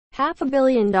$500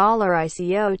 million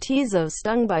ICO Tezos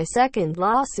stung by second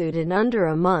lawsuit in under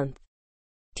a month.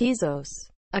 Tezos,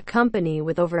 a company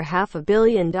with over $500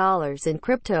 million in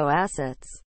crypto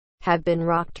assets, have been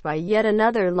rocked by yet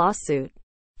another lawsuit,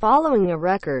 following a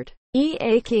record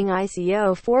eaking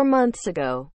ICO 4 months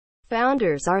ago.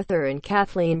 Founders Arthur and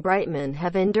Kathleen Breitman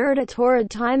have endured a torrid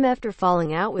time after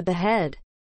falling out with the head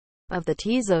of the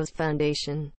Tezos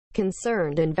Foundation.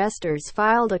 Concerned investors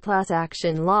filed a class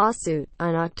action lawsuit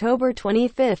on October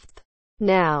 25.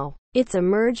 Now, it's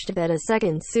emerged that a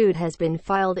second suit has been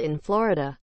filed in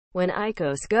Florida, when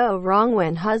ICOs Go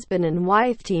WrongWhen husband and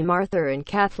wife team Arthur and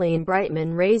Kathleen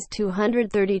Breitman raised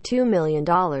 $232 million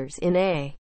in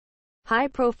a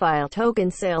high-profile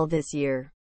token sale this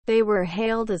year. They were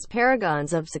hailed as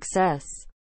paragons of success.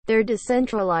 Their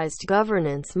decentralized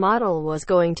governance model was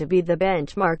going to be the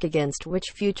benchmark against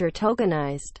which future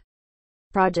tokenized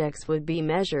projects would be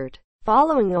measured.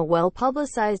 Following a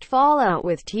well-publicized fallout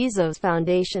with Tezos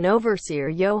Foundation overseer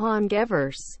Johann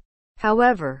Gevers,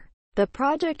 however, the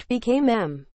project became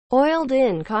embroiled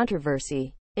in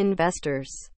controversy.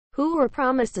 Investors, who were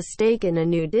promised a stake in a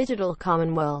new digital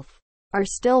commonwealth, are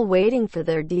still waiting for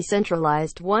their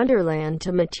decentralized wonderland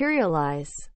to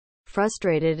materialize.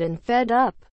 Frustrated and fed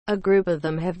up, a group of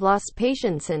them have lost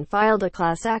patience and filed a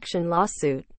class action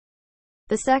lawsuit,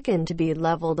 the second to be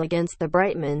leveled against the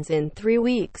Breitmans in 3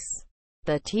 weeks.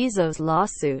 The Tezos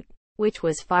lawsuit, which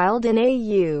was filed in a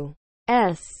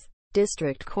U.S.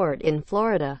 District Court in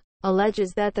Florida,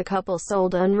 alleges that the couple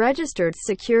sold unregistered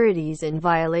securities in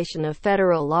violation of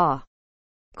federal law.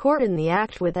 Court in the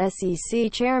act, with SEC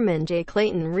Chairman Jay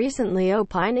Clayton recently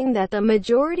opining that the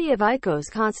majority of ICOs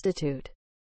constitute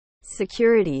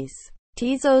securities.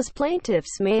 Tezos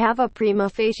plaintiffs may have a prima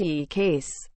facie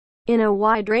case. In a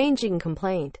wide-ranging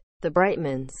complaint, the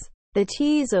Breitmans, the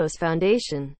Tezos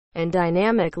Foundation, and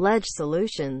Dynamic Ledge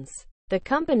Solutions, the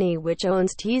company which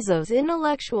owns Tezos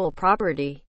intellectual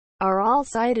property, are all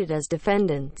cited as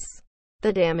defendants.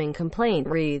 The damning complaint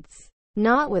reads,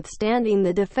 notwithstanding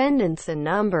the defendants in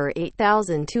number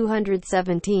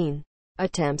 8,217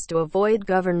 attempts to avoid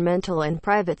governmental and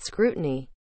private scrutiny,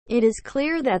 it is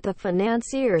clear that the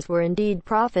financiers were indeed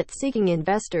profit-seeking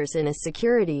investors in a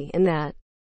security, and that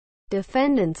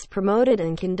defendants promoted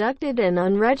and conducted an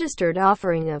unregistered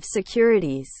offering of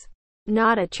securities,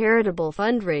 not a charitable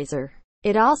fundraiser.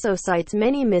 It also cites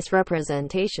many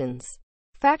misrepresentations,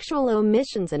 factual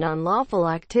omissions and unlawful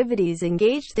activities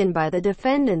engaged in by the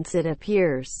defendants. It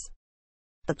appears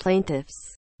the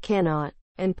plaintiffs cannot,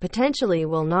 and potentially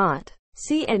will not,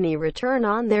 see any return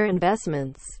on their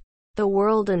investments. The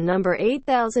world and number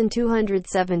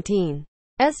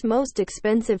 8,217's most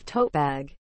expensive tote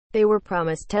bag. They were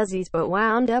promised Tezos but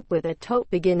wound up with a tote.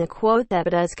 Begin a quote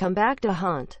that has come back to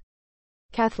haunt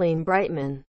Kathleen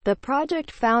Breitman. The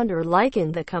project founder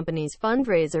likened the company's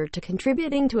fundraiser to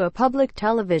contributing to a public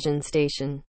television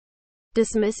station,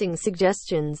 dismissing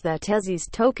suggestions that Tezos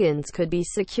tokens could be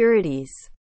securities.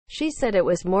 She said it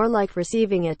was more like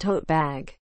receiving a tote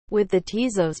bag, with the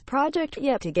Tezos project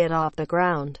yet to get off the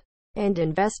ground, and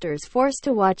investors forced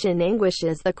to watch in anguish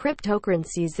as the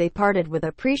cryptocurrencies they parted with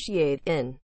appreciate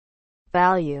in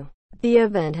value. The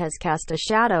event has cast a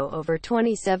shadow over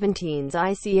 2017's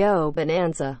ICO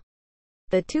bonanza.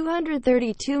 The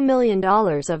 $232 million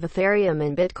of Ethereum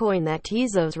and Bitcoin that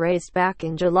Tezos raised back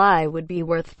in July would be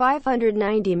worth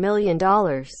 $590 million.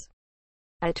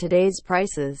 At today's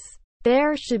prices,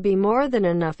 there should be more than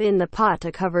enough in the pot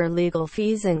to cover legal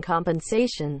fees and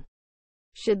compensation,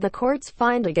 should the courts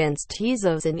find against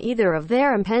Tezos in either of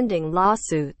their impending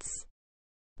lawsuits.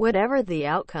 Whatever the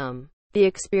outcome, the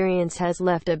experience has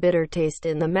left a bitter taste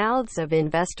in the mouths of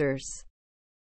investors.